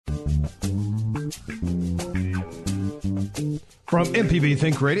From MPB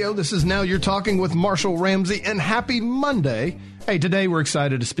Think Radio, this is Now You're Talking with Marshall Ramsey, and happy Monday. Hey, today we're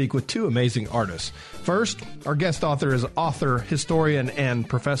excited to speak with two amazing artists. First, our guest author is author, historian, and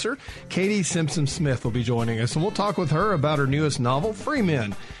professor. Katie Simpson Smith will be joining us, and we'll talk with her about her newest novel, Free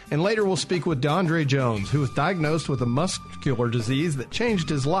Men. And later we'll speak with DeAndre Jones, who was diagnosed with a muscular disease that changed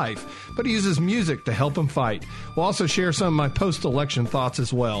his life, but he uses music to help him fight. We'll also share some of my post-election thoughts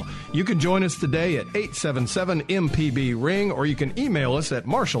as well. You can join us today at 877-MPB-RING, or you can email us at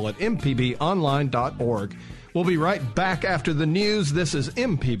marshall@mpbonline.org. We'll be right back after the news. This is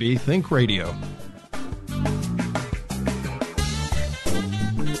MPB Think Radio.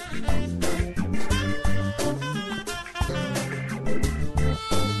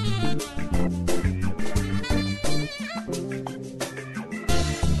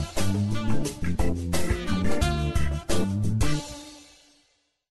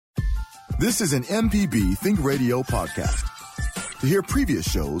 This is an MPB Think Radio podcast. To hear previous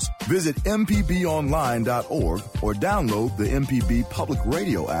shows, visit mpbonline.org or download the MPB Public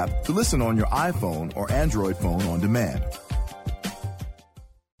Radio app to listen on your iPhone or Android phone on demand.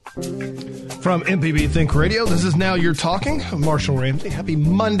 From MPB Think Radio, this is Now You're Talking. I'm Marshall Ramsey. Happy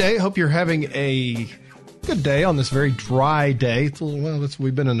Monday. Hope you're having a good day on this very dry day. It's a little,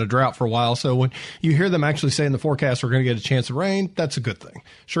 we've been in a drought for a while, so when you hear them actually say in the forecast we're going to get a chance of rain, that's a good thing.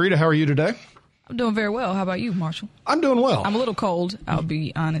 Sharita, how are you today? I'm doing very well. How about you, Marshall? I'm doing well. I'm a little cold, I'll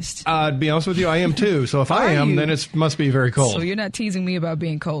be honest. To be honest with you, I am too. So if I am, then it must be very cold. So you're not teasing me about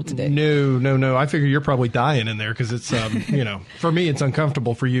being cold today? No. I figure you're probably dying in there because it's, for me, it's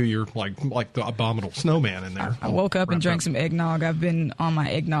uncomfortable. For you, you're like the abominable snowman in there. I woke up and drank some eggnog. I've been on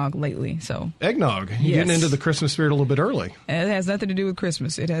my eggnog lately. So eggnog? You're getting into the Christmas spirit a little bit early. It has nothing to do with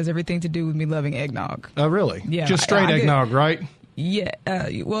Christmas. It has everything to do with me loving eggnog. Oh, really? Yeah. Just straight eggnog, right? Yeah,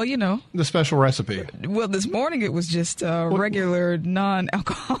 well, the special recipe. Well, this morning it was just regular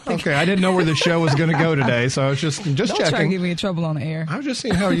non-alcoholic. Okay, I didn't know where the show was going to go today, so I was just Don't checking. Don't try to get me in trouble on the air. I was just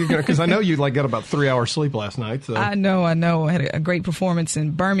seeing how you're going to, because I know you got about 3 hours sleep last night. So. I know. I had a great performance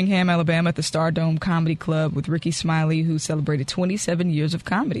in Birmingham, Alabama at the Stardome Comedy Club with Ricky Smiley, who celebrated 27 years of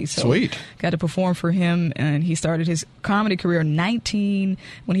comedy. So sweet. Got to perform for him, and he started his comedy career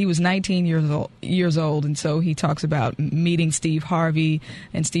when he was 19 years old, and so he talks about meeting Steve Harvey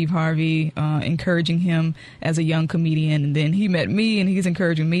and Steve Harvey encouraging him as a young comedian. And then he met me, and he's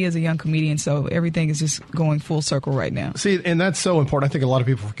encouraging me as a young comedian. So everything is just going full circle right now. See, and that's so important. I think a lot of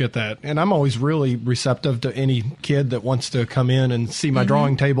people forget that. And I'm always really receptive to any kid that wants to come in and see my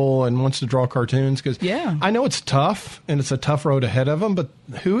drawing table and wants to draw cartoons. Because I know it's tough, and it's a tough road ahead of them. But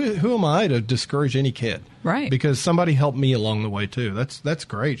who am I to discourage any kid? Right. Because somebody helped me along the way, too. That's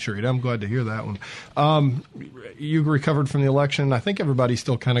great, Sharita. I'm glad to hear that one. You recovered from the election. I think everybody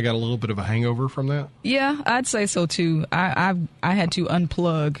still kind of got a little bit of a hangover from that. Yeah, I'd say so, too. I had to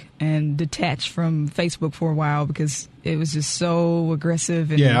unplug and detach from Facebook for a while because it was just so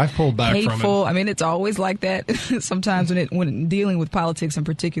aggressive and I pulled back hateful. from it. I mean, it's always like that. Sometimes when dealing with politics in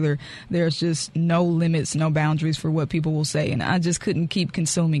particular, there's just no limits, no boundaries for what people will say, and I just couldn't keep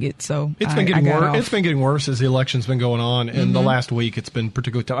consuming it. So it's been getting worse. It's been getting worse as the election's been going on, and the last week it's been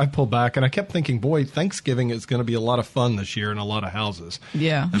particularly tough. I pulled back, and I kept thinking, boy, Thanksgiving is going to be a lot of fun this year in a lot of houses.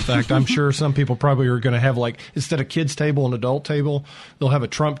 Yeah. In fact, I'm sure some people probably are going to have, like, instead of kids' table and adult table, they'll have a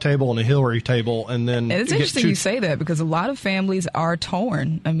Trump table and a Hillary table, and then it's interesting you say that because a lot of families are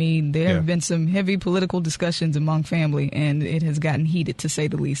torn. I mean, there have been some heavy political discussions among family, and it has gotten heated, to say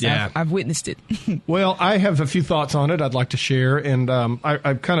the least. Yeah. I've witnessed it. Well, I have a few thoughts on it I'd like to share, and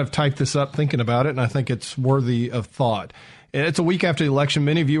I've kind of typed this up thinking about it, and I think it's worthy of thought. It's a week after the election.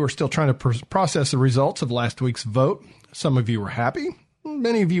 Many of you are still trying to process the results of last week's vote. Some of you are happy.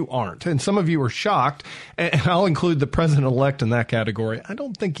 Many of you aren't. And some of you are shocked. And I'll include the president-elect in that category. I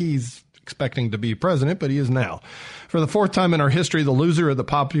don't think he's expecting to be president, but he is now. For the fourth time in our history, the loser of the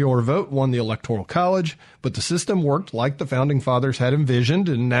popular vote won the Electoral College, but the system worked like the Founding Fathers had envisioned,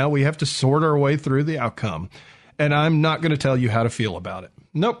 and now we have to sort our way through the outcome. And I'm not going to tell you how to feel about it.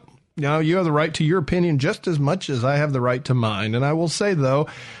 Nope. Now, you have the right to your opinion just as much as I have the right to mine. And I will say, though,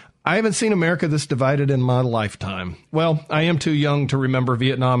 I haven't seen America this divided in my lifetime. Well, I am too young to remember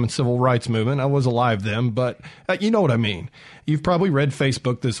Vietnam and civil rights movement. I was alive then, but you know what I mean. You've probably read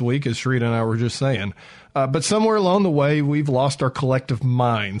Facebook this week, as Sharita and I were just saying. But somewhere along the way, we've lost our collective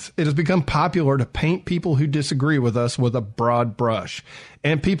minds. It has become popular to paint people who disagree with us with a broad brush.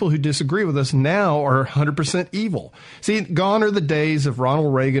 And people who disagree with us now are 100% evil. See, gone are the days of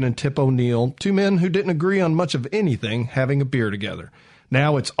Ronald Reagan and Tip O'Neill, two men who didn't agree on much of anything, having a beer together.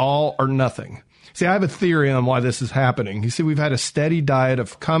 Now it's all or nothing. See, I have a theory on why this is happening. You see, we've had a steady diet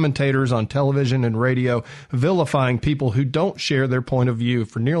of commentators on television and radio vilifying people who don't share their point of view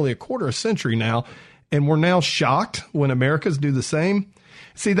for nearly a quarter century now, and we're now shocked when Americans do the same.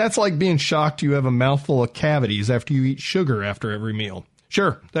 See, that's like being shocked you have a mouthful of cavities after you eat sugar after every meal.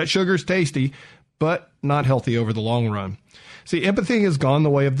 Sure, that sugar's tasty, but not healthy over the long run. See, empathy has gone the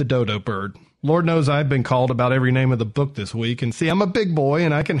way of the dodo bird. Lord knows I've been called about every name of the book this week. And see, I'm a big boy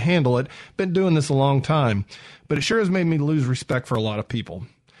and I can handle it. Been doing this a long time. But it sure has made me lose respect for a lot of people.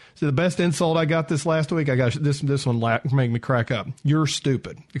 See, the best insult I got this last week, I got this one made me crack up. You're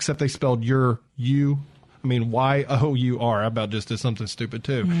stupid. Except they spelled Y-O-U-R. How about just did something stupid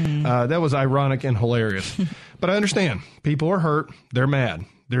too? That was ironic and hilarious. But I understand. People are hurt. They're mad.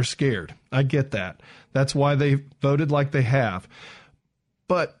 They're scared. I get that. That's why they voted like they have.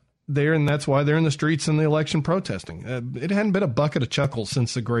 But that's why they're in the streets in the election protesting. It hadn't been a bucket of chuckles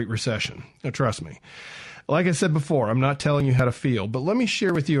since the Great Recession. Now, trust me. Like I said before, I'm not telling you how to feel, but let me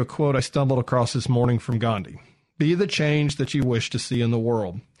share with you a quote I stumbled across this morning from Gandhi. Be the change that you wish to see in the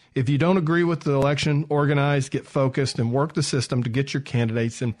world. If you don't agree with the election, organize, get focused, and work the system to get your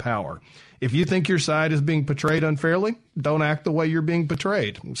candidates in power. If you think your side is being portrayed unfairly, don't act the way you're being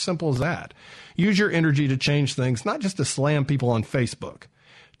portrayed. Simple as that. Use your energy to change things, not just to slam people on Facebook.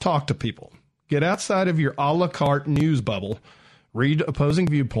 Talk to people. Get outside of your a la carte news bubble. Read opposing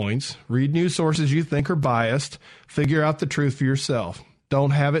viewpoints. Read news sources you think are biased. Figure out the truth for yourself. Don't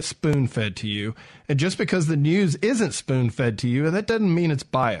have it spoon-fed to you. And just because the news isn't spoon-fed to you, that doesn't mean it's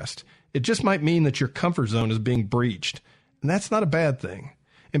biased. It just might mean that your comfort zone is being breached. And that's not a bad thing.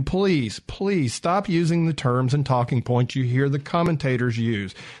 And please, please stop using the terms and talking points you hear the commentators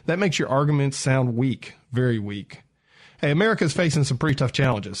use. That makes your arguments sound weak, very weak. Hey, America's facing some pretty tough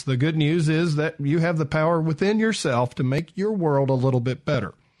challenges. The good news is that you have the power within yourself to make your world a little bit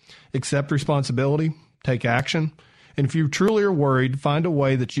better. Accept responsibility, take action, and if you truly are worried, find a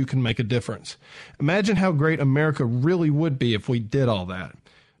way that you can make a difference. Imagine how great America really would be if we did all that.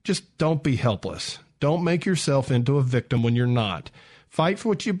 Just don't be helpless. Don't make yourself into a victim when you're not. Fight for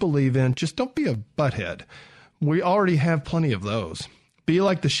what you believe in. Just don't be a butthead. We already have plenty of those. Be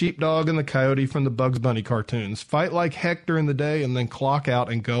like the sheepdog and the coyote from the Bugs Bunny cartoons. Fight like heck during the day and then clock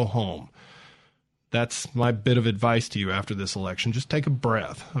out and go home. That's my bit of advice to you after this election. Just take a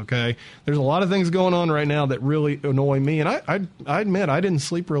breath, okay? There's a lot of things going on right now that really annoy me, and I admit I didn't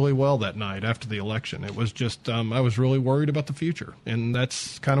sleep really well that night after the election. It was just I was really worried about the future, and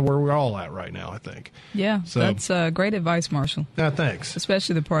that's kind of where we're all at right now, I think. Yeah, so, that's great advice, Marshall. Thanks.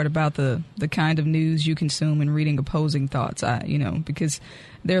 Especially the part about the kind of news you consume and reading opposing thoughts, because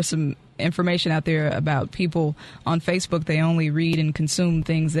there's some information out there about people on Facebook. They only read and consume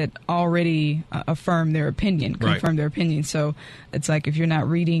things that already confirm their opinion. So it's like if you're not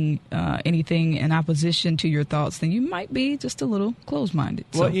reading anything in opposition to your thoughts, then you might be just a little closed-minded.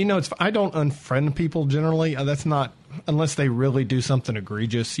 Well, I don't unfriend people generally. That's not unless they really do something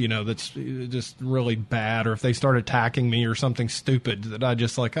egregious, that's just really bad, or if they start attacking me or something stupid that I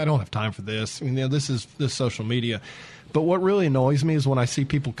just I don't have time for this. This is social media. But what really annoys me is when I see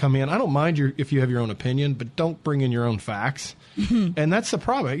people come in. I don't mind if you have your own opinion, but don't bring in your own facts. And that's the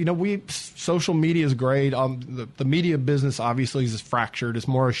problem. Social media is great. The media business obviously is fractured. It's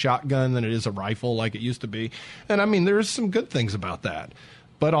more a shotgun than it is a rifle like it used to be. And there's some good things about that.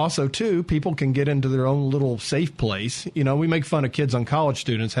 But also, too, people can get into their own little safe place. We make fun of kids on college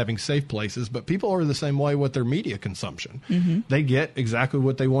students having safe places, but people are the same way with their media consumption. Mm-hmm. They get exactly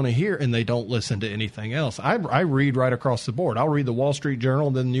what they want to hear, and they don't listen to anything else. I read right across the board. I'll read the Wall Street Journal,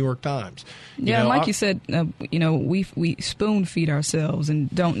 then the New York Times. You said, we spoon feed ourselves and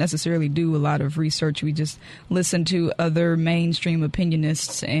don't necessarily do a lot of research. We just listen to other mainstream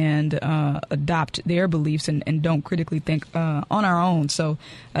opinionists and adopt their beliefs and don't critically think on our own. So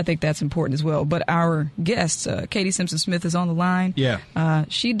I think that's important as well. But our guest, Katie Simpson Smith, is on the line. Yeah.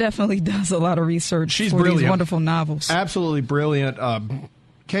 She definitely does a lot of research She's for brilliant. These wonderful novels. Absolutely brilliant.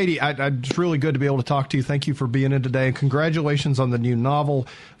 Katie, it's really good to be able to talk to you. Thank you for being in today. Congratulations on the new novel,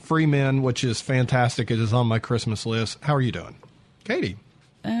 Free Men, which is fantastic. It is on my Christmas list. How are you doing? Katie?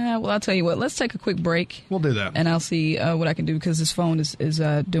 Well, I'll tell you what. Let's take a quick break. We'll do that. And I'll see what I can do because this phone is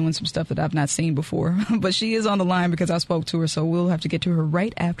doing some stuff that I've not seen before. But she is on the line because I spoke to her, so we'll have to get to her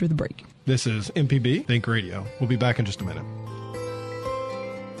right after the break. This is MPB Think Radio. We'll be back in just a minute.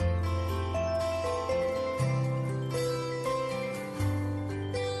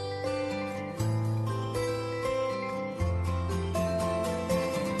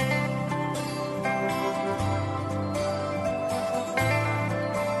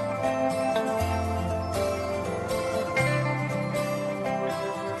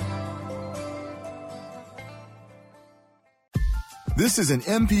 This is an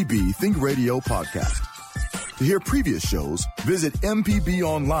MPB Think Radio podcast. To hear previous shows, visit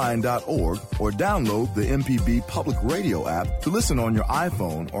mpbonline.org or download the MPB Public Radio app to listen on your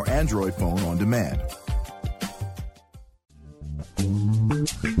iPhone or Android phone on demand.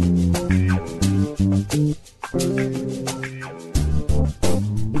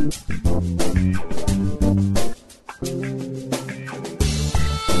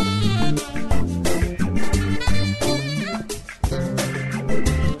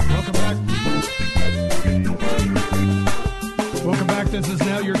 This is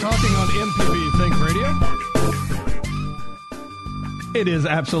Now You're Talking on MPB Think Radio. It is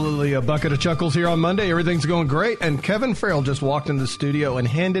absolutely a bucket of chuckles here on Monday. Everything's going great. And Kevin Farrell just walked into the studio and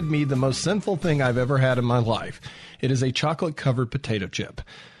handed me the most sinful thing I've ever had in my life. It is a chocolate-covered potato chip.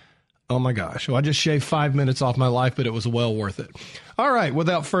 Oh, my gosh. Well, I just shaved 5 minutes off my life, but it was well worth it. All right.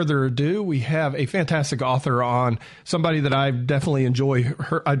 Without further ado, we have a fantastic author on, somebody that I definitely enjoy.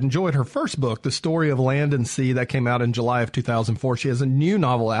 I've enjoyed her first book, The Story of Land and Sea, that came out in July of 2004. She has a new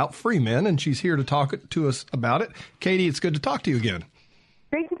novel out, Free Men, and she's here to talk to us about it. Katie, it's good to talk to you again.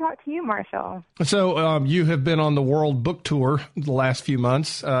 Great to talk to you, Marshall. So you have been on the World Book Tour the last few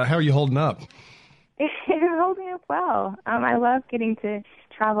months. How are you holding up? It's holding up well. I love getting to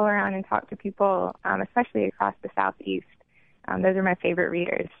travel around and talk to people, especially across the Southeast. Those are my favorite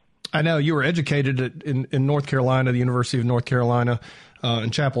readers. I know you were educated in North Carolina, the University of North Carolina,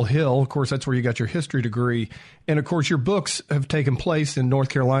 in Chapel Hill. Of course, that's where you got your history degree. And, of course, your books have taken place in North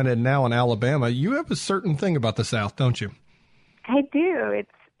Carolina and now in Alabama. You have a certain thing about the South, don't you? I do.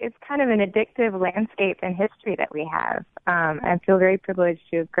 It's kind of an addictive landscape and history that we have. I feel very privileged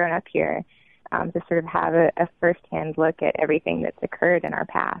to have grown up here. To sort of have a firsthand look at everything that's occurred in our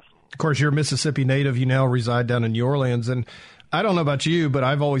past. Of course, you're a Mississippi native. You now reside down in New Orleans. And I don't know about you, but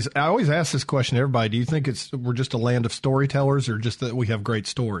I always ask this question to everybody. Do you think we're just a land of storytellers or just that we have great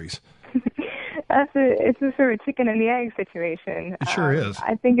stories? It's a sort of chicken and the egg situation. It sure is.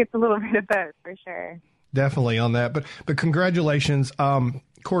 I think it's a little bit of both, for sure. Definitely on that. But congratulations.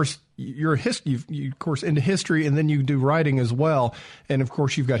 Of course, you're of course into history, and then you do writing as well. And of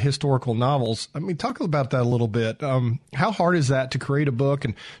course, you've got historical novels. I mean, talk about that a little bit. How hard is that to create a book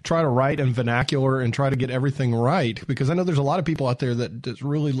and try to write in vernacular and try to get everything right? Because I know there's a lot of people out there that just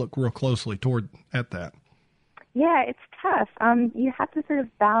really look real closely at that. Yeah, it's tough. You have to sort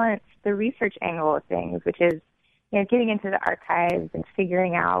of balance the research angle of things, which is, getting into the archives and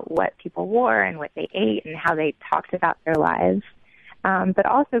figuring out what people wore and what they ate and how they talked about their lives. But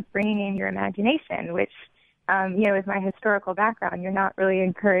also bringing in your imagination, which, with my historical background, you're not really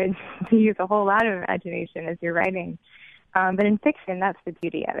encouraged to use a whole lot of imagination as you're writing. But in fiction, that's the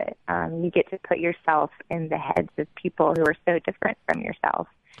beauty of it. You get to put yourself in the heads of people who are so different from yourself.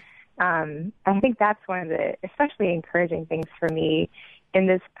 I think that's one of the especially encouraging things for me in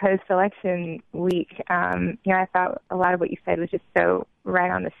this post-election week. I thought a lot of what you said was just so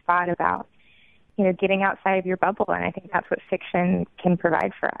right on the spot about getting outside of your bubble. And I think that's what fiction can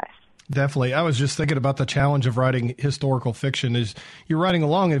provide for us. Definitely. I was just thinking about the challenge of writing historical fiction is you're writing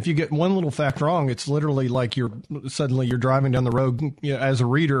along, and if you get one little fact wrong, it's literally like you're driving down the road as a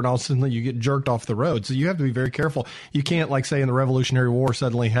reader, and all of a sudden you get jerked off the road. So you have to be very careful. You can't, like, say in the Revolutionary War,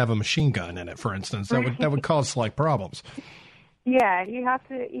 suddenly have a machine gun in it, for instance. That would cause slight problems. Yeah, you have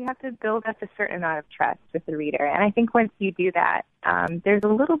to build up a certain amount of trust with the reader, and I think once you do that, there's a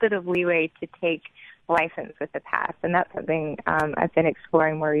little bit of leeway to take license with the past, and that's something I've been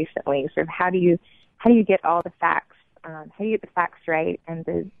exploring more recently. Sort of how do you get all the facts, how do you get the facts right, and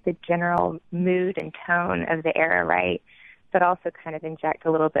the general mood and tone of the era right, but also kind of inject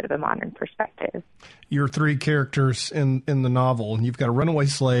a little bit of a modern perspective. Your three characters in the novel, and you've got a runaway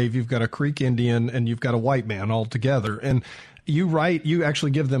slave, you've got a Creek Indian, and you've got a white man all together, and you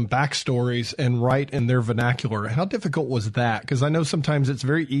actually give them backstories and write in their vernacular. How difficult was that? Because I know sometimes it's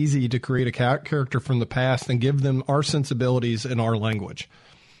very easy to create a character from the past and give them our sensibilities in our language.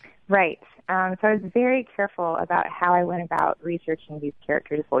 Right. So I was very careful about how I went about researching these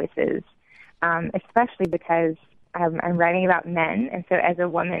characters' voices, especially because I'm writing about men. And so as a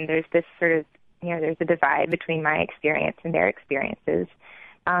woman, there's this sort of, there's a divide between my experience and their experiences.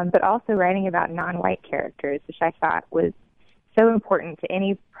 But also writing about non-white characters, which I thought was so important to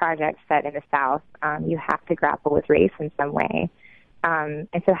any project set in the South. You have to grapple with race in some way. And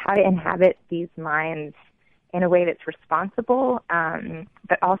so how to inhabit these minds in a way that's responsible,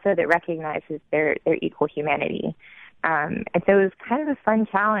 but also that recognizes their equal humanity. And so it was kind of a fun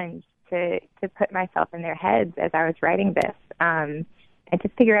challenge to put myself in their heads as I was writing this, and to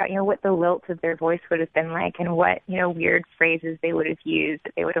figure out, what the lilt of their voice would have been like and what, weird phrases they would have used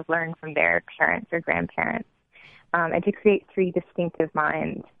that they would have learned from their parents or grandparents. and to create three distinctive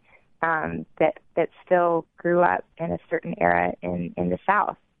minds that still grew up in a certain era in the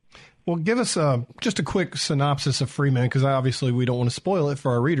South. Well, give us just a quick synopsis of Freeman, because obviously we don't want to spoil it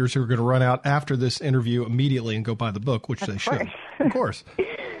for our readers who are going to run out after this interview immediately and go buy the book, which they should. Of course.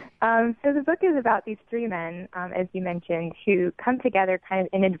 So the book is about these three men, as you mentioned, who come together kind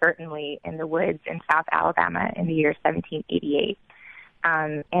of inadvertently in the woods in South Alabama in the year 1788.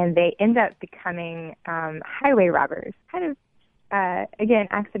 And they end up becoming highway robbers, kind of, again,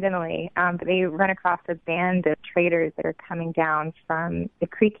 accidentally. But they run across a band of traders that are coming down from the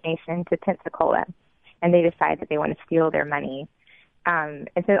Creek Nation to Pensacola, and they decide that they want to steal their money. And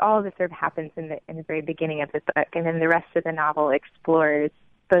so all of this sort of happens in the very beginning of the book, and then the rest of the novel explores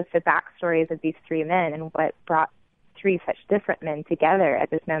both the backstories of these three men and what brought three such different men together at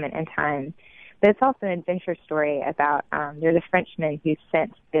this moment in time. But it's also an adventure story about they're the Frenchmen who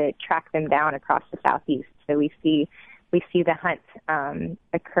sent to track them down across the Southeast. So we see the hunt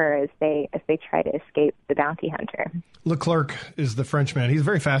occur as they try to escape the bounty hunter. Leclerc is the Frenchman. He's a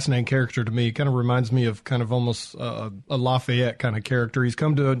very fascinating character to me. He kind of reminds me of kind of almost a Lafayette kind of character. He's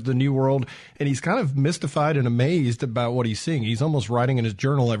come to the New World, and he's kind of mystified and amazed about what he's seeing. He's almost writing in his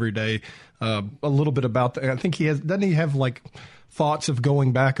journal every day a little bit about I think doesn't he have like thoughts of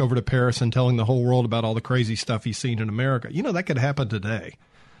going back over to Paris and telling the whole world about all the crazy stuff he's seen in America? You know, that could happen today.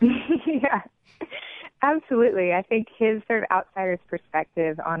 Yeah. Absolutely. I think his sort of outsider's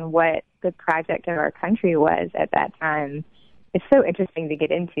perspective on what the project of our country was at that time is so interesting to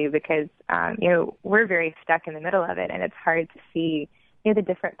get into because, we're very stuck in the middle of it, and it's hard to see, the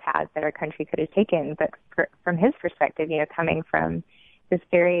different paths that our country could have taken. But from his perspective, coming from this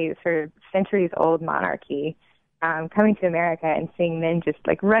very sort of centuries-old monarchy, coming to America and seeing men just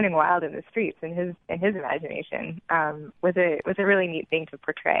like running wild in the streets in his imagination was a really neat thing to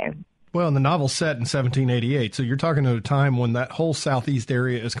portray. Well, and the novel's set in 1788, so you're talking at a time when that whole southeast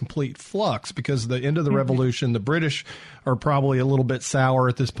area is complete flux because the end of the Revolution, the British are probably a little bit sour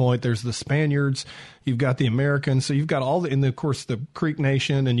at this point. There's the Spaniards, you've got the Americans, so you've got of course, the Creek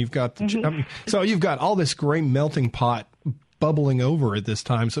Nation, and you've got so you've got all this great melting pot bubbling over at this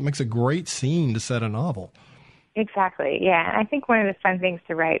time, so it makes a great scene to set a novel. Exactly, yeah. And I think one of the fun things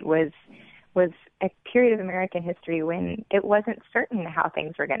to write was a period of American history when it wasn't certain how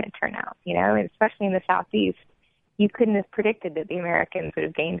things were going to turn out, and especially in the Southeast, you couldn't have predicted that the Americans would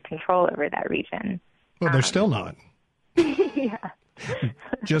have gained control over that region. Well, they're still not. Yeah.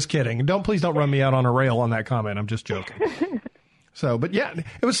 Just kidding. Please don't run me out on a rail on that comment. I'm just joking. So, but yeah,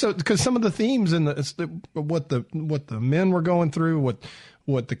 it was so because some of the themes and what the men were going through, what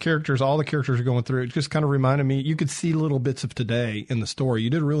all the characters are going through, it just kind of reminded me. You could see little bits of today in the story. You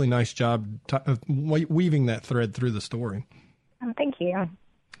did a really nice job of weaving that thread through the story. Oh, thank you.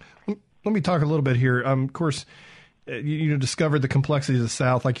 Let me talk a little bit here. Of course, you discovered the complexities of the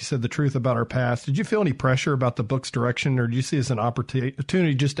South, like you said, the truth about our past. Did you feel any pressure about the book's direction, or do you see it as an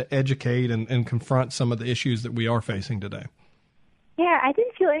opportunity just to educate and confront some of the issues that we are facing today? Yeah, I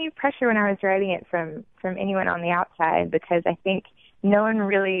didn't feel any pressure when I was writing it from anyone on the outside because I think no one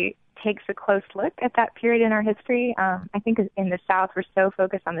really takes a close look at that period in our history. I think in the South, we're so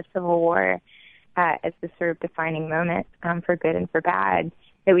focused on the Civil War as the sort of defining moment for good and for bad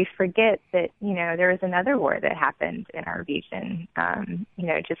that we forget that, there was another war that happened in our region,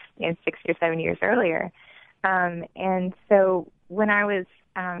 just 6 or 7 years earlier. And so when I was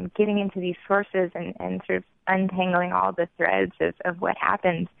getting into these sources and sort of untangling all the threads of what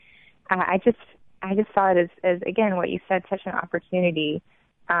happened, I just saw it as again, what you said, such an opportunity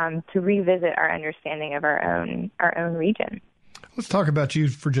to revisit our understanding of our own region. Let's talk about you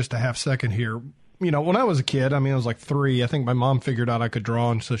for just a half second here. When I was a kid, I was like 3. I think my mom figured out I could draw,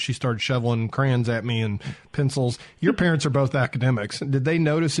 and so she started shoveling crayons at me and pencils. Your parents are both academics. Did they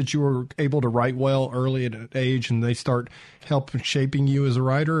notice that you were able to write well early at an age, and they start helping shaping you as a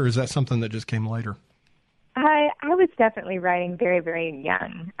writer, or is that something that just came later? I was definitely writing very, very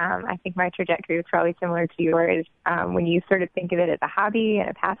young. I think my trajectory was probably similar to yours. When you sort of think of it as a hobby and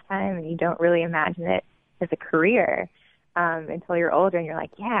a pastime, and you don't really imagine it as a career until you're older, and you're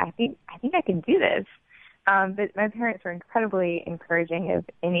like, yeah, I think I can do this. But my parents were incredibly encouraging of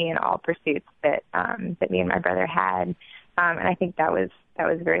any and all pursuits that me and my brother had, and I think that was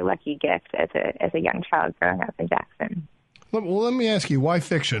a very lucky gift as a young child growing up in Jackson. Well, let me ask you, why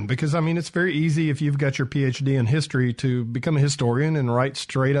fiction? Because, it's very easy if you've got your PhD in history to become a historian and write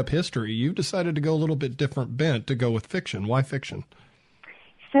straight up history. You decided to go a little bit different bent to go with fiction. Why fiction?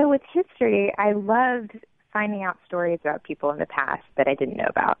 So with history, I loved finding out stories about people in the past that I didn't know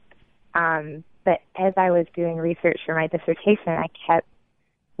about. But as I was doing research for my dissertation, I kept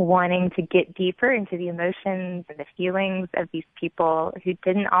wanting to get deeper into the emotions and the feelings of these people who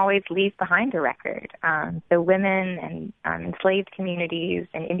didn't always leave behind a record. So women and enslaved communities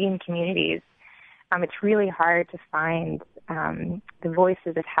and Indian communities, it's really hard to find the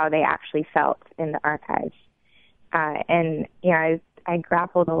voices of how they actually felt in the archives. And, I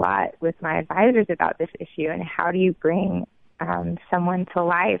grappled a lot with my advisors about this issue and how do you bring someone to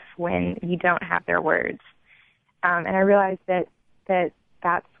life when you don't have their words. And I realized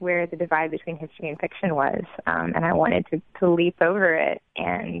that's where the divide between history and fiction was. And I wanted to leap over it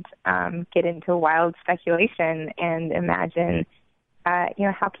and get into wild speculation and imagine,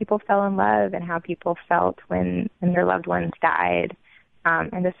 how people fell in love and how people felt when their loved ones died.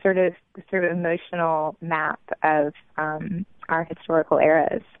 And the sort of emotional map of our historical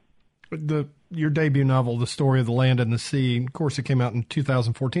eras. Your debut novel, The Story of the Land and the Sea, of course, it came out in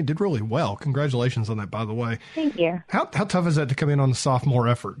 2014, did really well. Congratulations on that, by the way. Thank you. How tough is that to come in on the sophomore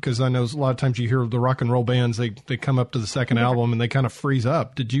effort? Because I know a lot of times you hear the rock and roll bands, they come up to the second album and they kind of freeze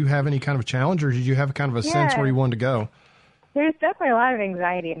up. Did you have any kind of challenge, or did you have kind of a sense where you wanted to go? There's definitely a lot of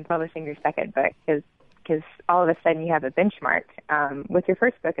anxiety in publishing your second book because all of a sudden you have a benchmark. With your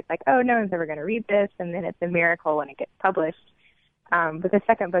first book, it's like, oh, no one's ever going to read this, and then it's a miracle when it gets published. With the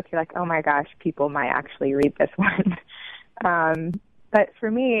second book, you're like, oh my gosh, people might actually read this one. But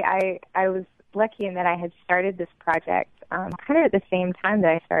for me, I was lucky in that I had started this project kind of at the same time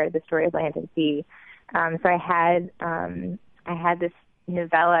that I started The Story of Land and Sea. So I had this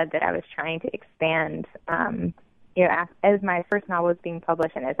novella that I was trying to expand. As my first novel was being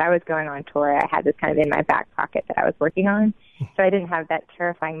published and as I was going on tour, I had this kind of in my back pocket that I was working on. So I didn't have that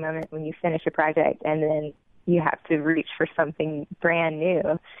terrifying moment when you finish a project and then you have to reach for something brand new.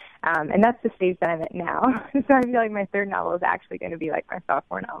 And that's the stage that I'm at now. So I feel like my third novel is actually going to be like my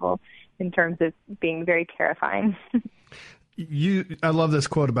sophomore novel in terms of being very terrifying. I love this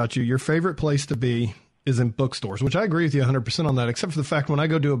quote about you. Your favorite place to be is in bookstores, which I agree with you 100% on that, except for the fact when I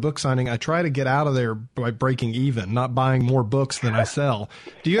go do a book signing, I try to get out of there by breaking even, not buying more books than I sell.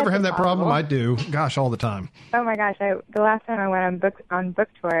 Do you ever have that problem? I do. Gosh, all the time. Oh my gosh. The last time I went on book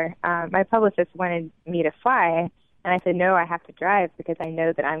tour, my publicist wanted me to fly, and I said, no, I have to drive because I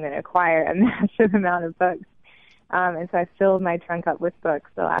know that I'm going to acquire a massive amount of books. And so I filled my trunk up with books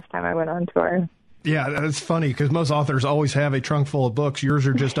the last time I went on tour. Yeah, that's funny because most authors always have a trunk full of books. Yours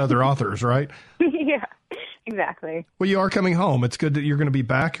are just other authors, right? Yeah, exactly. Well, you are coming home. It's good that you're going to be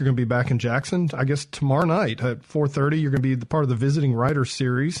back. You're going to be back in Jackson, I guess, tomorrow night at 4:30. You're going to be part of the Visiting Writers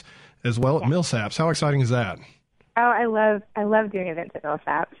Series as well at Millsaps. How exciting is that? Oh, I love doing events at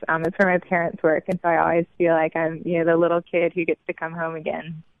Millsaps. It's where my parents work, and so I always feel like I'm the little kid who gets to come home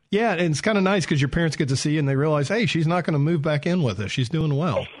again. Yeah, and it's kind of nice because your parents get to see you and they realize, hey, she's not going to move back in with us. She's doing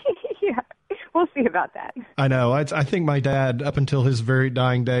well. We'll see about that. I know. I think my dad, up until his very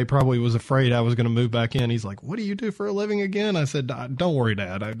dying day, probably was afraid I was going to move back in. He's like, what do you do for a living again? I said, don't worry,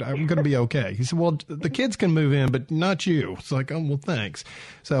 Dad. I'm going to be okay. He said, well, the kids can move in, but not you. It's like, oh, well, thanks.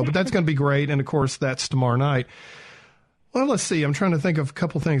 So, but that's going to be great. And, of course, that's tomorrow night. Well, let's see. I'm trying to think of a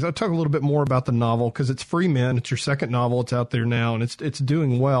couple things. I'll talk a little bit more about the novel because it's Free Men. It's your second novel. It's out there now, and it's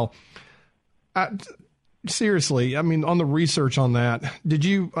doing well. Seriously, I mean, on the research on that,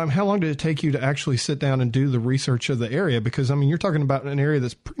 how long did it take you to actually sit down and do the research of the area? Because, I mean, you're talking about an area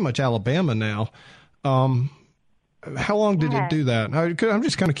that's pretty much Alabama now. How long did it do that? I'm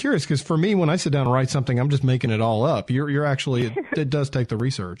just kind of curious because for me, when I sit down and write something, I'm just making it all up. You're actually, it does take the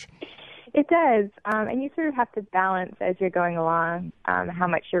research. It does. And you sort of have to balance as you're going along how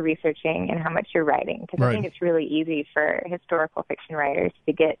much you're researching and how much you're writing. Because I think it's really easy for historical fiction writers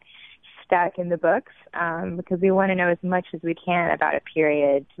to get stuck in the books because we want to know as much as we can about a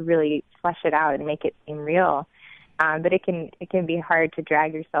period to really flesh it out and make it seem real. But it can be hard to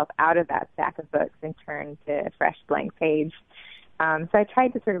drag yourself out of that stack of books and turn to a fresh blank page. So I tried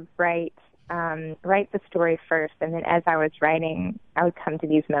to sort of write the story first, and then as I was writing, I would come to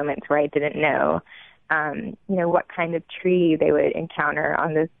these moments where I didn't know, what kind of tree they would encounter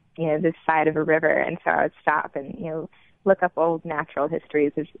on this side of a river, and so I would stop and look up old natural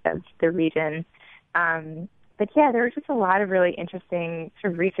histories of the region. But yeah, there were just a lot of really interesting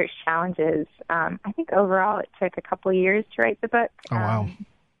sort of research challenges. I think overall it took a couple of years to write the book. Oh, wow.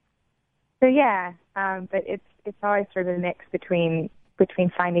 So yeah, but it's always sort of a mix between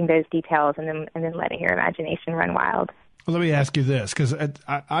finding those details and then letting your imagination run wild. Well, let me ask you this, because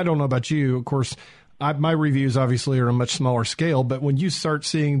I don't know about you. Of course, my reviews obviously are on a much smaller scale, but when you start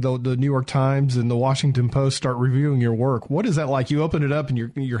seeing the New York Times and the Washington Post start reviewing your work, what is that like? You open it up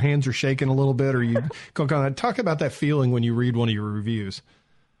and your hands are shaking a little bit, or you click on it. Talk about that feeling when you read one of your reviews.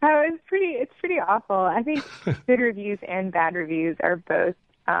 Oh, it's pretty awful. I think good reviews and bad reviews are both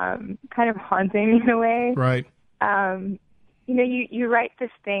kind of haunting in a way. Right. You write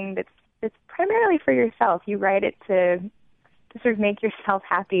this thing that's primarily for yourself. You write it to sort of make yourself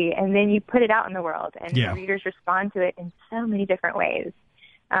happy, and then you put it out in the world, and readers respond to it in so many different ways.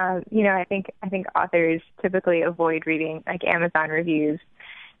 I think authors typically avoid reading like Amazon reviews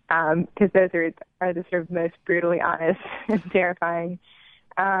because those are the sort of most brutally honest and terrifying.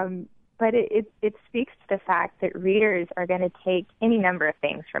 But it speaks to the fact that readers are going to take any number of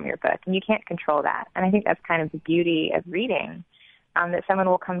things from your book, and you can't control that. And I think that's kind of the beauty of reading, that someone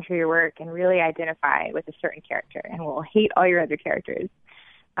will come through your work and really identify with a certain character and will hate all your other characters.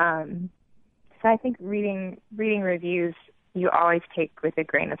 So I think reading reviews, you always take with a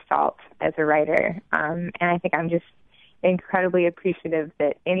grain of salt as a writer. And I think I'm just incredibly appreciative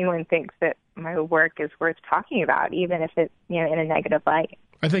that anyone thinks that my work is worth talking about, even if it's, in a negative light.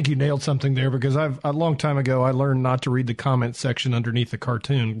 I think you nailed something there, because a long time ago I learned not to read the comment section underneath the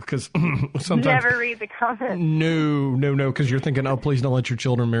cartoon, because sometimes never read the comments. No, because you're thinking, oh, please don't let your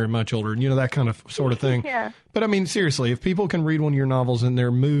children marry my children, that kind of sort of thing. Yeah. But I mean, seriously, if people can read one of your novels and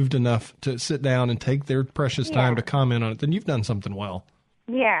they're moved enough to sit down and take their precious time to comment on it, then you've done something well.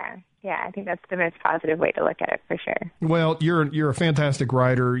 Yeah, I think that's the most positive way to look at it, for sure. Well, you're a fantastic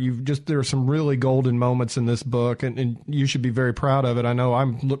writer. There are some really golden moments in this book, and you should be very proud of it. I know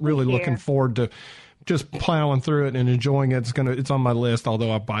I'm really looking forward to just plowing through it and enjoying it. It's on my list,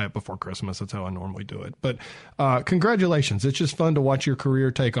 although I buy it before Christmas. That's how I normally do it. But congratulations! It's just fun to watch your career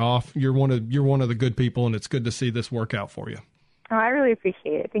take off. You're one of the good people, and it's good to see this work out for you. Oh, I really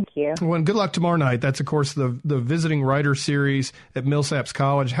appreciate it. Thank you. Well, and good luck tomorrow night. That's, of course, the Visiting Writer Series at Millsaps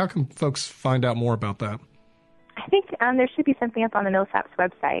College. How can folks find out more about that? I think there should be something up on the Millsaps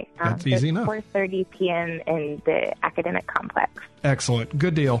website. That's easy enough. 4:30 p.m. in the academic complex. Excellent.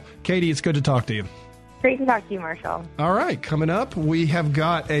 Good deal. Katie, it's good to talk to you. Great to talk to you, Marshall. All right. Coming up, we have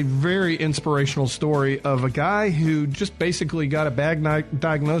got a very inspirational story of a guy who just basically got a bad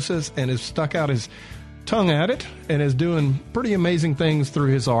diagnosis and has stuck out his tongue at it and is doing pretty amazing things through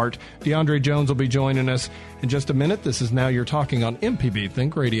his art. DeAndre Jones will be joining us in just a minute. This is Now You're Talking on MPB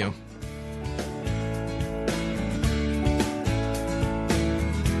Think Radio.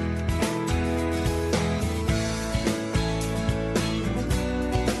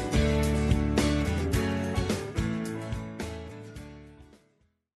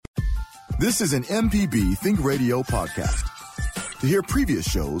 This is an MPB Think Radio podcast. To hear previous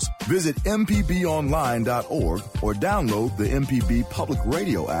shows, visit mpbonline.org or download the MPB Public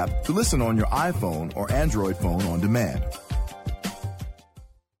Radio app to listen on your iPhone or Android phone on demand.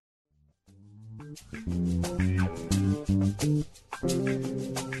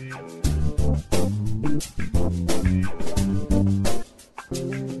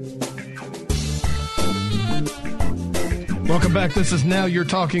 Welcome back. This is Now You're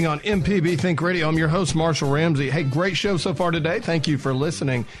Talking on MPB Think Radio. I'm your host, Marshall Ramsey. Hey, great show so far today. Thank you for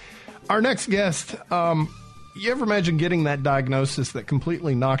listening. Our next guest, you ever imagine getting that diagnosis that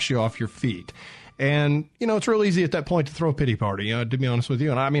completely knocks you off your feet? And, it's real easy at that point to throw a pity party, to be honest with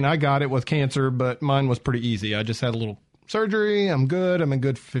you. And I mean, I got it with cancer, but mine was pretty easy. I just had a little surgery. I'm good. I've been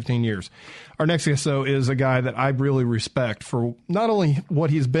good for 15 years. Our next guest, though, is a guy that I really respect for not only what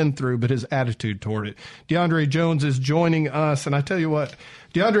he's been through, but his attitude toward it. DeAndre Jones is joining us. And I tell you what,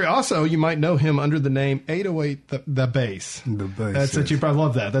 DeAndre, also, you might know him under the name 808 The Bass. The Bass. That's it. You probably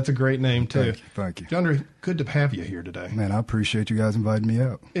love that. That's a great name, too. Thank you. DeAndre, good to have you here today. Man, I appreciate you guys inviting me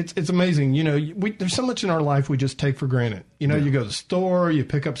out. It's amazing. There's so much in our life we just take for granted. You go to the store, you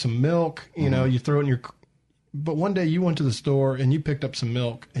pick up some milk, you throw it in your... But one day you went to the store and you picked up some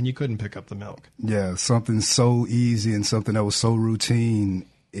milk and you couldn't pick up the milk. Yeah, something so easy and something that was so routine,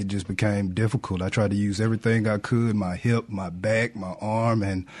 it just became difficult. I tried to use everything I could, my hip, my back, my arm,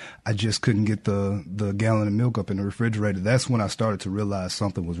 and I just couldn't get the gallon of milk up in the refrigerator. That's when I started to realize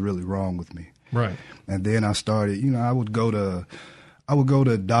something was really wrong with me. Right. And then I started, I would go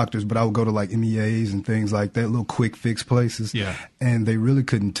to doctors, but I would go to like MEAs and things like that, little quick fix places. Yeah. And they really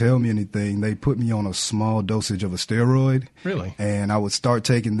couldn't tell me anything. They put me on a small dosage of a steroid. Really? And I would start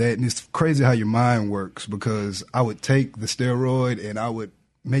taking that. And it's crazy how your mind works, because I would take the steroid and I would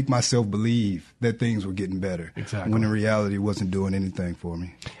make myself believe that things were getting better. Exactly. When in reality, it wasn't doing anything for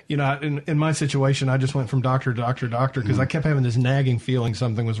me. In my situation, I just went from doctor to doctor to doctor because I kept having this nagging feeling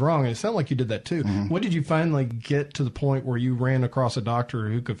something was wrong. And it sounded like you did that too. When did you finally get to the point where you ran across a doctor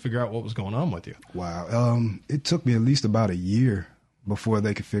who could figure out what was going on with you? Wow. It took me at least about a year before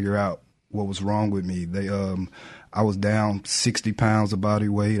they could figure out what was wrong with me. I was down 60 pounds of body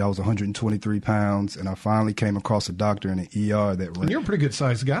weight. I was 123 pounds, and I finally came across a doctor in the ER that. And you're a pretty good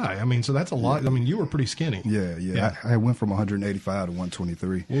sized guy. I mean, so that's a lot. I mean, you were pretty skinny. Yeah. I went from 185 to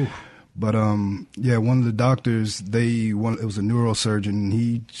 123. Oof. But one of the doctors, it was a neurosurgeon, and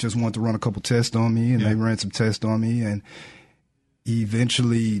he just wanted to run a couple tests on me, and they ran some tests on me, and he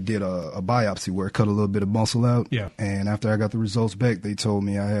eventually did a biopsy where it cut a little bit of muscle out. Yeah. And after I got the results back, they told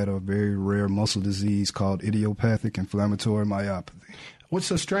me I had a very rare muscle disease called idiopathic inflammatory myopathy. What's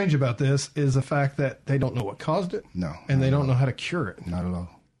so strange about this is the fact that they don't know what caused it. No. And they don't know how to cure it. Not at all.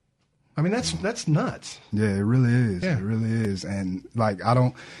 I mean, that's nuts. Yeah, it really is. Yeah. It really is. And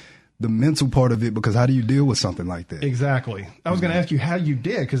the mental part of it, because how do you deal with something like that? Exactly. I was going to ask you how you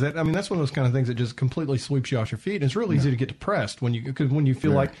did, because that's one of those kind of things that just completely sweeps you off your feet. And it's really easy to get depressed when you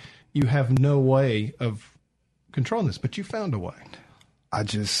feel like you have no way of controlling this, but you found a way. I'm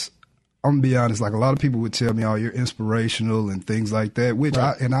going to be honest, like a lot of people would tell me, oh, you're inspirational and things like that, which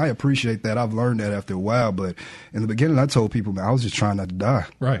I appreciate that. I've learned that after a while. But in the beginning, I told people, man, I was just trying not to die.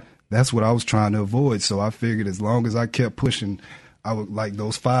 Right. That's what I was trying to avoid. So I figured as long as I kept pushing, I would like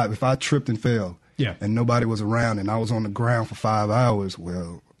those 5, if I tripped and fell and nobody was around and I was on the ground for 5 hours,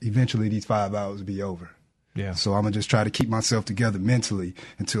 well, eventually these 5 hours would be over. Yeah. So I'm going to just try to keep myself together mentally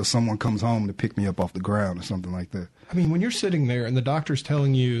until someone comes home to pick me up off the ground or something like that. I mean, when you're sitting there and the doctor's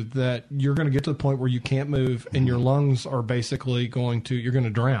telling you that you're going to get to the point where you can't move and your lungs are basically you're going to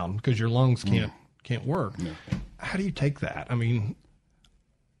drown because your lungs can't work. Yeah. How do you take that? I mean,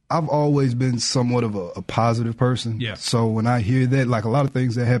 I've always been somewhat of a positive person. Yeah. So when I hear that, like a lot of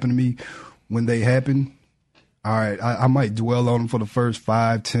things that happen to me, when they happen, all right, I might dwell on them for the first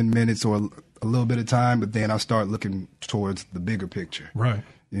 5-10 minutes or a little bit of time, but then I start looking towards the bigger picture. Right.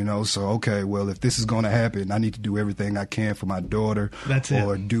 So, okay, well, if this is going to happen, I need to do everything I can for my daughter. That's it.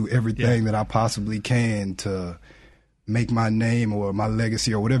 Or do everything that I possibly can to make my name or my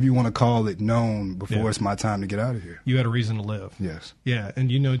legacy or whatever you want to call it known before it's my time to get out of here. You had a reason to live. Yes. Yeah, and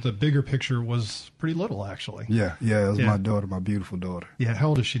the bigger picture was pretty little, actually. Yeah, it was my daughter, my beautiful daughter. Yeah, how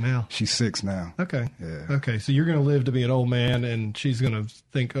old is she now? She's 6 now. Okay. Yeah. Okay, so you're going to live to be an old man, and she's going to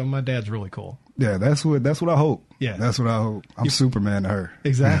think, oh, my dad's really cool. Yeah, that's what I hope. Yeah. That's what I hope. I'm Superman to her.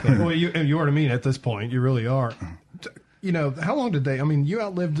 Exactly. Well, you are to me at this point. You really are. How long did you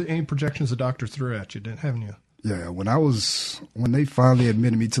outlived any projections the doctors threw at you, haven't you? Yeah, when they finally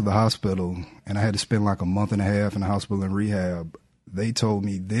admitted me to the hospital and I had to spend like a month and a half in the hospital in rehab, they told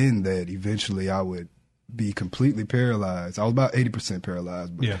me then that eventually I would be completely paralyzed. I was about 80%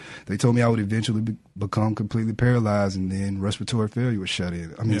 paralyzed, but they told me I would eventually become completely paralyzed, and then respiratory failure would set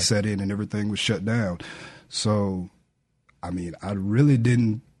in and everything was shut down. So, I really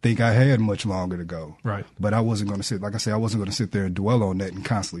didn't think I had much longer to go. Right. But I wasn't going to I wasn't going to sit there and dwell on that and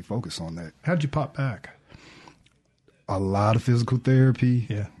constantly focus on that. How'd you pop back? A lot of physical therapy.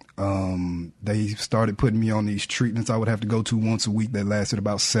 Yeah. They started putting me on these treatments I would have to go to once a week that lasted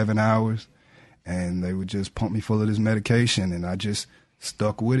about 7 hours. And they would just pump me full of this medication. And I just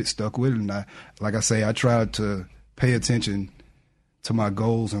stuck with it. And I tried to pay attention to my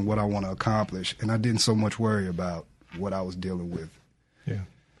goals and what I want to accomplish. And I didn't so much worry about what I was dealing with. Yeah.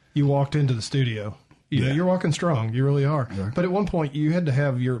 You walked into the studio. You're walking strong. You really are. Yeah. But at one point, you had to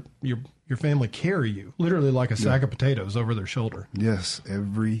have your family carry you, literally like a sack of potatoes over their shoulder. Yes,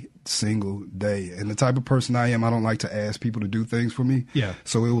 every single day. And the type of person I am, I don't like to ask people to do things for me. Yeah.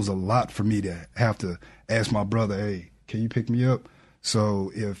 So it was a lot for me to have to ask my brother, hey, can you pick me up?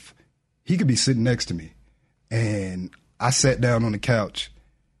 So if he could be sitting next to me and I sat down on the couch,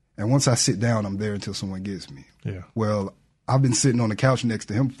 and once I sit down, I'm there until someone gets me. Yeah. Well, I've been sitting on the couch next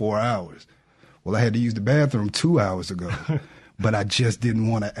to him 4 hours. Well, I had to use the bathroom 2 hours ago, but I just didn't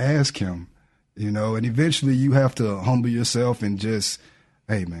want to ask him, and eventually you have to humble yourself and just,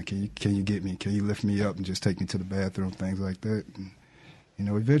 hey man, can you get me? Can you lift me up and just take me to the bathroom, things like that. And,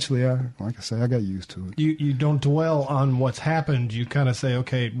 eventually I got used to it. You don't dwell on what's happened. You kind of say,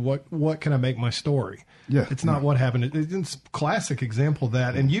 okay, what can I make my story? Yeah. It's not what happened. It's a classic example of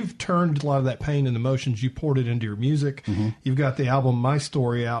that. And you've turned a lot of that pain and emotions. You poured it into your music. Mm-hmm. You've got the album My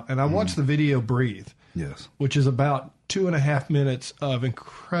Story out. And I watched the video Breathe. Yes. Which is about 2.5 minutes of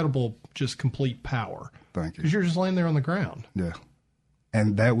incredible, just complete power. Thank you. Because you're just laying there on the ground. Yeah.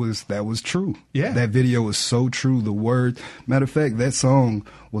 And that was true. Yeah. That video was so true. The word, matter of fact, that song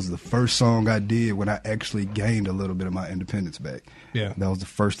was the first song I did when I actually gained a little bit of my independence back. Yeah. That was the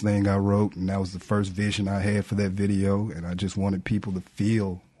first thing I wrote, and that was the first vision I had for that video, and I just wanted people to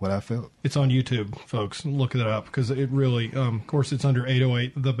feel what I felt. It's on YouTube, folks. Look it up, because it really, of course, it's under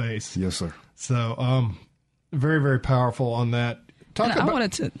 808 The Bass. Yes, sir. So, very, very powerful on that. I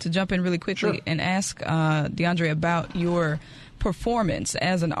wanted to jump in really quickly and ask DeAndre about your performance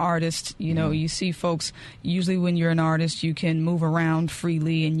as an artist. You know, you see folks, usually when you're an artist, you can move around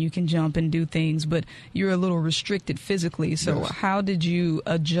freely and you can jump and do things, but you're a little restricted physically. So how did you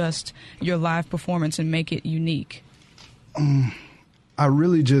adjust your live performance and make it unique? I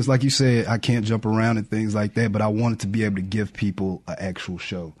really just, like you said, I can't jump around and things like that, but I wanted to be able to give people an actual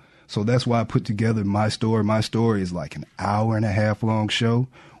show. So that's why I put together My Story. My Story is like an 1.5 hour long show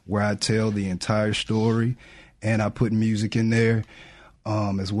where I tell the entire story, and I put music in there,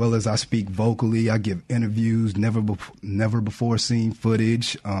 as well as I speak vocally. I give interviews, never before seen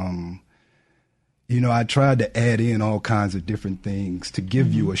footage. You know, I tried to add in all kinds of different things to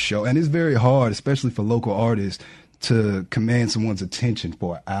give you a show. And it's very hard, especially for local artists, to command someone's attention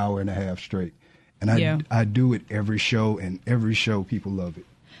for 1.5 hours straight. And I do it every show, and every show people love it.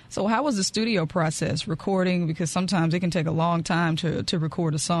 So how was the studio process, recording? Because sometimes it can take a long time to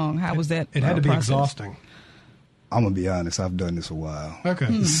record a song. How was that It had to be process? Exhausting. I'm going to be honest, I've done this a while.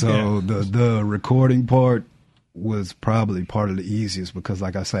 Okay. So the recording part was probably part of the easiest because,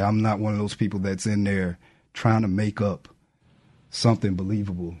 like I say, I'm not one of those people that's in there trying to make up something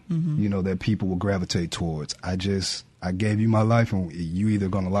believable, you know, that people will gravitate towards. I gave you my life, and you either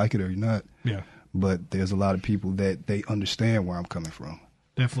going to like it or you're not. Yeah. But there's a lot of people that they understand where I'm coming from.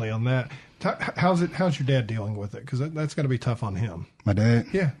 Definitely on that. How's your dad dealing with it? Because that's got to be tough on him. My dad?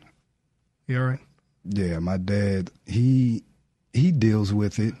 Yeah. You all right? Yeah, my dad, he deals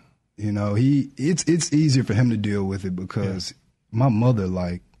with it. You know, it's easier for him to deal with it because my mother,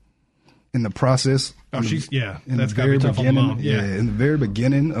 like, in the process. Oh, that's got to very be tough on the mom. Yeah. In the very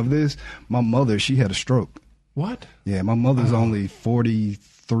beginning of this, my mother, she had a stroke. What? Yeah, my mother's only 40.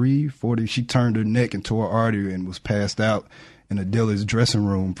 She turned her neck and tore her artery and was passed out in a dealer's dressing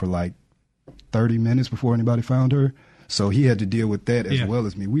room for like 30 minutes before anybody found her. So he had to deal with that as well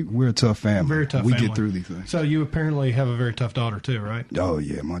as me. We're a tough family. Very tough family. We get through these things. So you apparently have a very tough daughter too, right? Oh,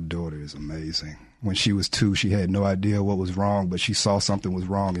 yeah. My daughter is amazing. When she was 2, she had no idea what was wrong, but she saw something was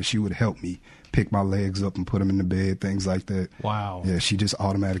wrong, and she would help me pick my legs up and put them in the bed, things like that. Wow. Yeah, she just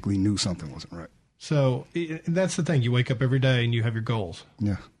automatically knew something wasn't right. So that's the thing. You wake up every day and you have your goals.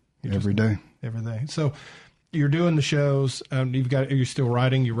 Yeah, every day. Every day. So you're doing the shows. Are you still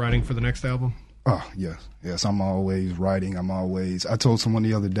writing? You're writing for the next album? Oh, yes. I'm always writing. I told someone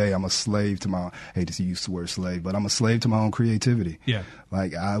the other day, I'm a slave to I hate to use the word slave, but I'm a slave to my own creativity. Yeah.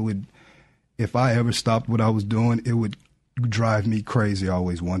 Like if I ever stopped what I was doing, it would drive me crazy,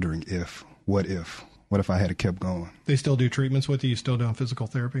 always wondering what if I had kept going. They still do treatments with you? You still doing physical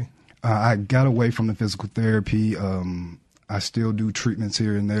therapy? I got away from the physical therapy. I still do treatments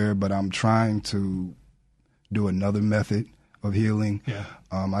here and there, but I'm trying to do another method of healing. Yeah.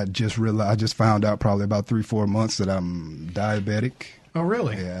 I just found out probably about 3-4 months that I'm diabetic. Oh,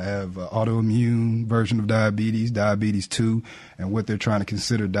 really? Yeah, I have an autoimmune version of diabetes 2, and what they're trying to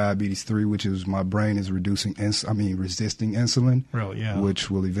consider diabetes 3, which is my brain is resisting insulin. Really? Yeah.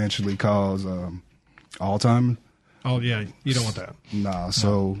 Which will eventually cause Alzheimer's. Oh, yeah. You don't want that. Nah.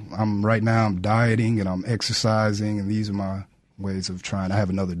 So I'm dieting and I'm exercising, and these are my ways of trying. I have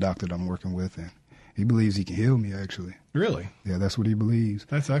another doctor that I'm working with, and he believes he can heal me, actually. Really? Yeah, that's what he believes.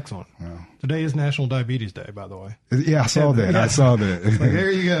 That's excellent. Wow. Today is National Diabetes Day, by the way. Yeah, I saw that. Yeah. I saw that. Like, there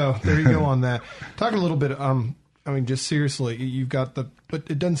you go. There you go on that. Talk a little bit, just seriously, you've got but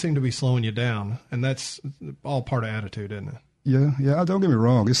it doesn't seem to be slowing you down, and that's all part of attitude, isn't it? Yeah. Don't get me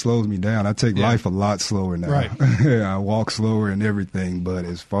wrong. It slows me down. I take life a lot slower now. Right. I walk slower and everything. But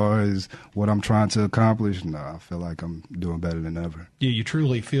as far as what I'm trying to accomplish, I feel like I'm doing better than ever. Yeah, you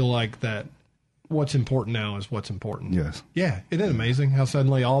truly feel like that what's important now is what's important. Yes. Yeah. Isn't it amazing how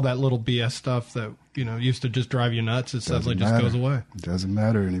suddenly all that little BS stuff that, used to just drive you nuts, it suddenly just goes away? It doesn't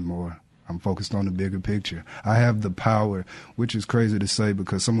matter anymore. I'm focused on the bigger picture. I have the power, which is crazy to say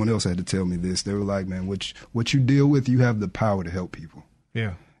because someone else had to tell me this. They were like, man, what you deal with, you have the power to help people.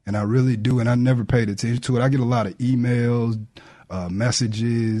 Yeah. And I really do, and I never paid attention to it. I get a lot of emails,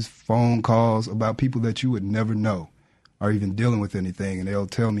 messages, phone calls about people that you would never know are even dealing with anything, and they'll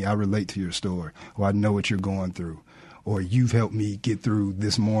tell me, I relate to your story, or I know what you're going through, or you've helped me get through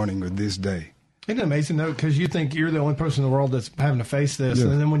this morning or this day. Isn't it amazing, though, because you think you're the only person in the world that's having to face this,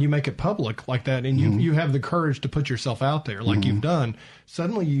 and then when you make it public like that, and you have the courage to put yourself out there like you've done,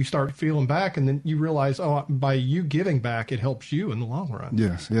 suddenly you start feeling back, and then you realize, by you giving back, it helps you in the long run.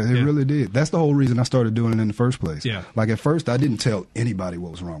 Yes, it really did. That's the whole reason I started doing it in the first place. Yeah. Like at first, I didn't tell anybody what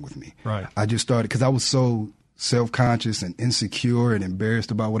was wrong with me. Right. I just started, because I was so self-conscious and insecure and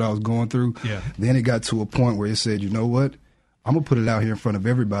embarrassed about what I was going through. Yeah. Then it got to a point where it said, you know what? I'm going to put it out here in front of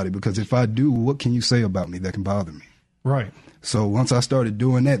everybody, because if I do, what can you say about me that can bother me? Right. So once I started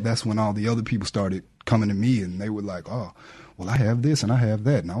doing that, that's when all the other people started coming to me, and they were like, oh, well, I have this and I have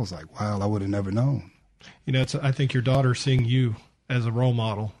that. And I was like, wow, I would have never known. You know, I think your daughter seeing you as a role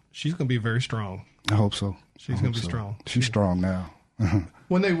model, she's going to be very strong. I hope so. She's going to be strong. She's strong now.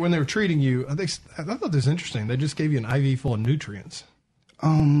 When they were treating you, I thought this was interesting. They just gave you an IV full of nutrients.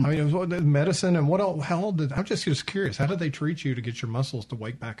 I mean, it was medicine and I'm just curious. How did they treat you to get your muscles to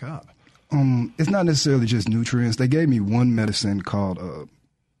wake back up? It's not necessarily just nutrients. They gave me one medicine called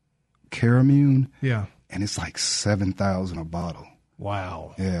Caramune. Yeah. And it's like $7,000 a bottle.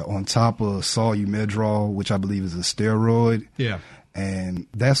 Wow. Yeah, on top of Solumedrol, which I believe is a steroid. Yeah. And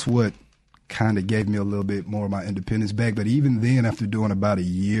that's what kind of gave me a little bit more of my independence back. But even then, after doing about a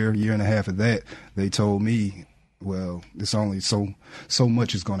year and a half of that, they told me, well, it's only so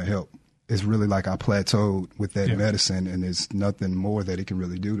much is going to help. It's really like I plateaued with that medicine, and there's nothing more that it can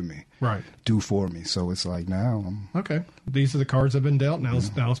really do to me. Right. Do for me. So it's like now I'm... Okay. These are the cards I've been dealt. Now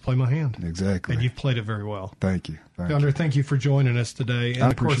let's play my hand. Exactly. And you've played it very well. Thank you. DeAndre, thank you for joining us today. And I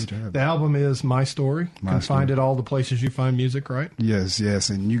of course, appreciate the album is My Story. You can find it all the places you find music, right? Yes.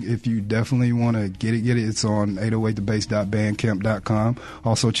 And if you definitely want to get it. It's on 808thebase.bandcamp.com.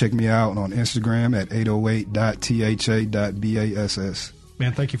 Also check me out on Instagram at 808.tha.bass.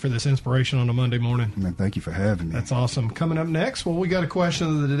 Man, thank you for this inspiration on a Monday morning. Man, thank you for having me. That's awesome. Coming up next, well, we got a question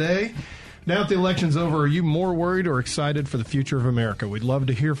of the day. Now that the election's over, are you more worried or excited for the future of America? We'd love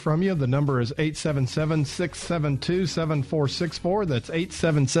to hear from you. The number is 877-672-7464. That's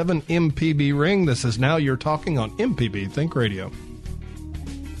 877-MPB-RING. This is Now You're Talking on MPB Think Radio.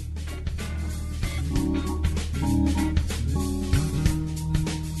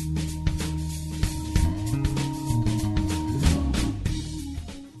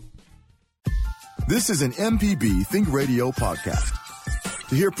 This is an MPB Think Radio podcast.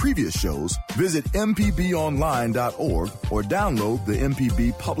 To hear previous shows, visit mpbonline.org or download the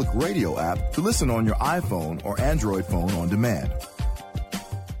MPB Public Radio app to listen on your iPhone or Android phone on demand.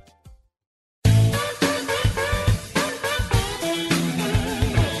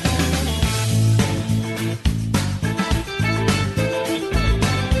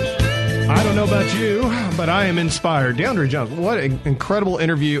 I don't know about you, but I am inspired. DeAndre Jones, what an incredible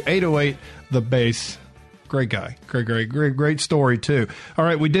interview. 808 The Bass. Great guy. Great story, too. All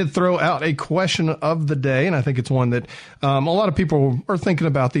right, we did throw out a question of the day, and I think it's one that a lot of people are thinking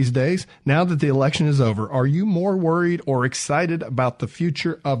about these days. Now that the election is over, are you more worried or excited about the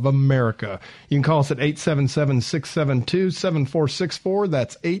future of America? You can call us at 877-672-7464.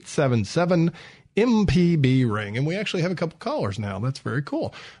 That's 877-MPB-RING. And we actually have a couple callers now. That's very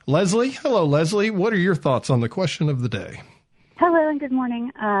cool. Leslie. Hello, Leslie. What are your thoughts on the question of the day? Hello and good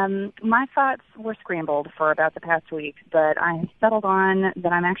morning. My thoughts were scrambled for about the past week, but I settled on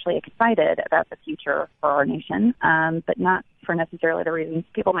that I'm actually excited about the future for our nation, but not for necessarily the reasons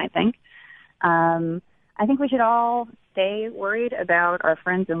people might think. I think we should all stay worried about our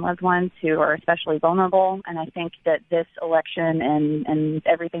friends and loved ones who are especially vulnerable, and I think that this election and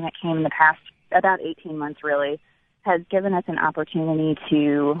everything that came in the past about 18 months really has given us an opportunity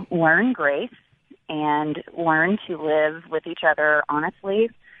to learn grace and learn to live with each other honestly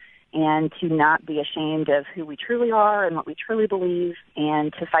and to not be ashamed of who we truly are and what we truly believe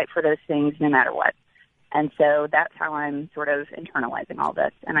and to fight for those things no matter what. And so that's how I'm sort of internalizing all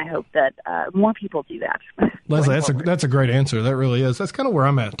this, and I hope that more people do that. Leslie, that's a great answer. That really is. That's kind of where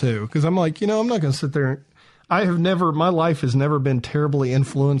I'm at, too, because I'm like, I'm not going to sit there. My life has never been terribly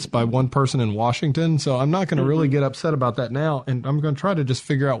influenced by one person in Washington, so I'm not going to really get upset about that now, and I'm going to try to just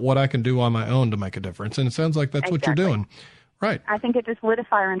figure out what I can do on my own to make a difference, and it sounds like that's what you're doing. Right. I think it just lit a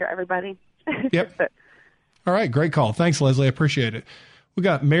fire under everybody. Yep. All right, great call. Thanks, Leslie. I appreciate it. We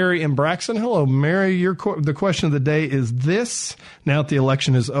got Mary in Braxton. Hello, Mary. The question of the day is this. Now that the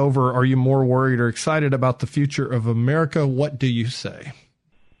election is over, are you more worried or excited about the future of America? What do you say?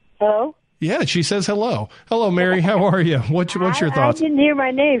 Hello? Yeah, she says hello. Hello, Mary. How are you? What's your thoughts? I didn't hear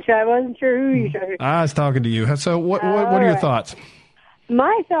my name, so I wasn't sure who you were. I was talking to you. So what are your thoughts?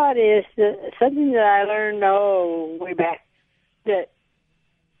 My thought is that something that I learned way back, that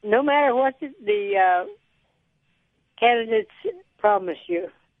no matter what the candidates promise you,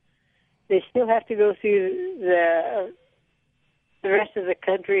 they still have to go through the rest of the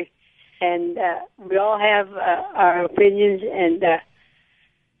country, and we all have our opinions, and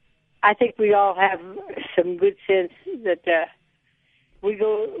I think we all have some good sense that we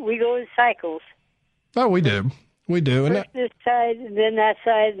go in cycles. Oh, we do. We do. First this side, and then that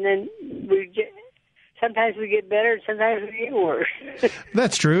side, and then sometimes we get better, and sometimes we get worse.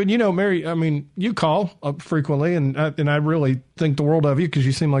 That's true. And, Mary, I mean, you call frequently, and I really think the world of you because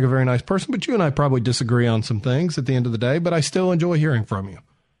you seem like a very nice person, but you and I probably disagree on some things at the end of the day, but I still enjoy hearing from you.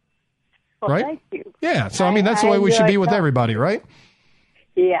 Well, right? Thank you. Yeah. So, I mean, that's the way we should be with everybody, right?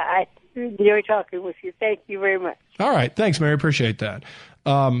 Yeah, I enjoy talking with you. Thank you very much. All right. Thanks, Mary. Appreciate that.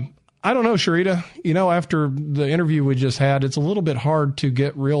 I don't know, Sharita, after the interview we just had, it's a little bit hard to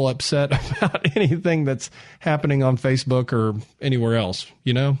get real upset about anything that's happening on Facebook or anywhere else,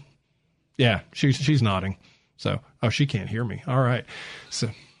 Yeah, she's nodding. So, she can't hear me. All right.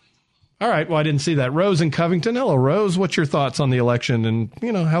 All right. Well, I didn't see that. Rose in Covington. Hello, Rose. What's your thoughts on the election and,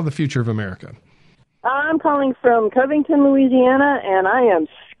 how the future of America? I'm calling from Covington, Louisiana, and I am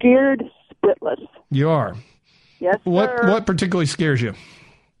scared spitless. You are? Yes, sir. What particularly scares you?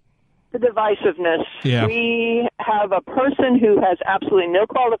 The divisiveness. Yeah. We have a person who has absolutely no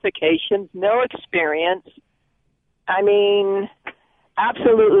qualifications, no experience. I mean,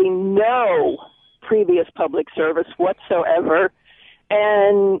 absolutely no previous public service whatsoever.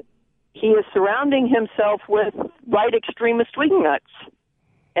 And he is surrounding himself with right extremist wingnuts.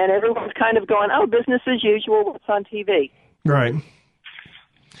 And everyone's kind of going, business as usual, what's on TV? Right.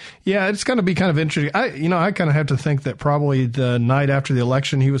 Yeah, it's going to be kind of interesting. I kind of have to think that probably the night after the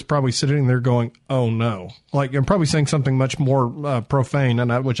election, he was probably sitting there going, oh, no. Like, I'm probably saying something much more profane,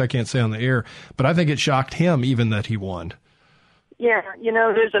 which I can't say on the air, but I think it shocked him even that he won. Yeah,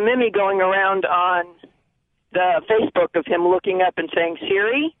 there's a meme going around on the Facebook of him looking up and saying,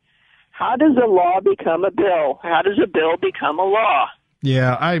 Siri, how does a law become a bill? How does a bill become a law?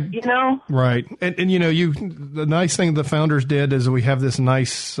 Yeah, right. And the nice thing the founders did is we have this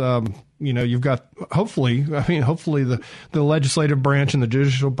nice, you've got, hopefully the legislative branch and the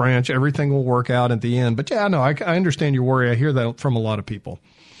judicial branch, everything will work out at the end. But yeah, no, I understand your worry. I hear that from a lot of people.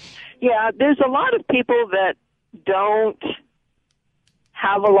 Yeah, there's a lot of people that don't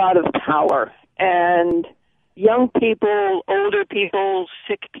have a lot of power, and young people, older people,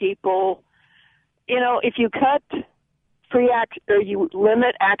 sick people, if you cut you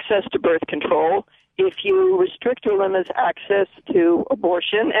limit access to birth control, if you restrict or limit access to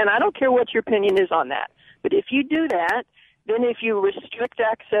abortion, and I don't care what your opinion is on that, but if you do that, then if you restrict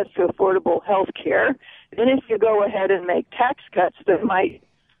access to affordable health care, then if you go ahead and make tax cuts that might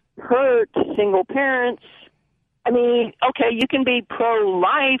hurt single parents, I mean, okay, you can be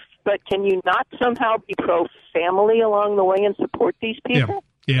pro-life, but can you not somehow be pro-family along the way and support these people?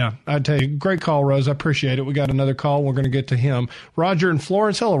 Yeah, I'd tell you, great call, Rose. I appreciate it. We got another call. We're going to get to him. Roger in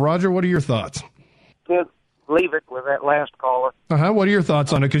Florence. Hello, Roger. What are your thoughts? Good. Leave it with that last caller. What are your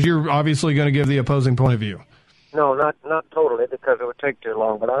thoughts on it? Because you're obviously going to give the opposing point of view. No, not totally, because it would take too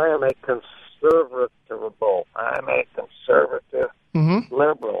long. But I am a conservative. I am a conservative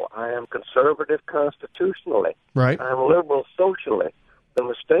liberal. I am conservative constitutionally. Right. I am liberal socially. The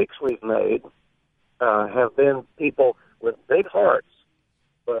mistakes we've made have been people with big hearts,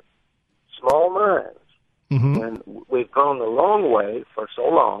 but small minds. And we've gone the wrong way for so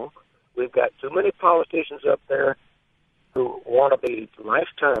long. We've got too many politicians up there who want to be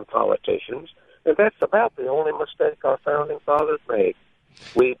lifetime politicians, and that's about the only mistake our founding fathers made.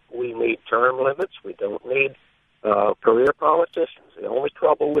 We need term limits. We don't need career politicians. The only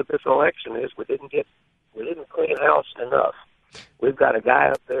trouble with this election is we didn't clean house enough. We've got a guy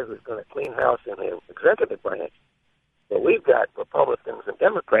up there who's going to clean house in the executive branch, but we've got Republicans and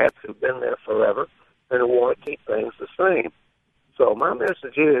Democrats who've been there forever and who want to keep things the same. So my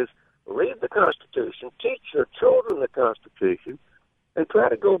message is, read the Constitution, teach your children the Constitution, and try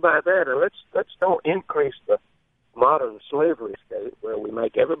to go by that. And let's don't increase the modern slavery state where we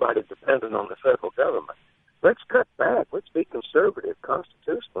make everybody dependent on the federal government. Let's cut back. Let's be conservative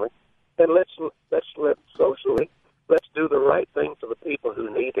constitutionally, and let's let socially. Let's do the right thing for the people who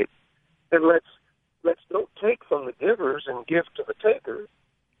need it, and let's don't take from the givers and give to the takers.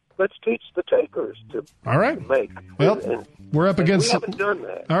 Let's teach the takers to make. Well, we're up against. We haven't done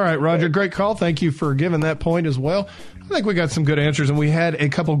that. All right, Roger, great call. Thank you for giving that point as well. I think we got some good answers, and we had a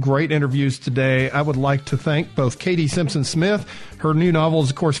couple great interviews today. I would like to thank both Katie Simpson-Smith. Her new novel is,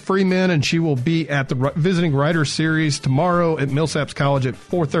 of course, Free Men, and she will be at the Visiting Writers Series tomorrow at Millsaps College at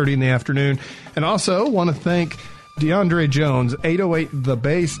 4:30 in the afternoon. And also want to thank DeAndre Jones, 808 The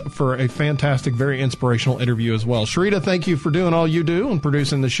Bass, for a fantastic, very inspirational interview as well. Sharita, thank you for doing all you do and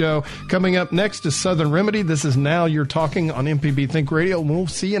producing the show. Coming up next is Southern Remedy. This is Now You're Talking on MPB Think Radio, and we'll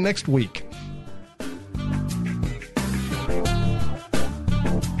see you next week.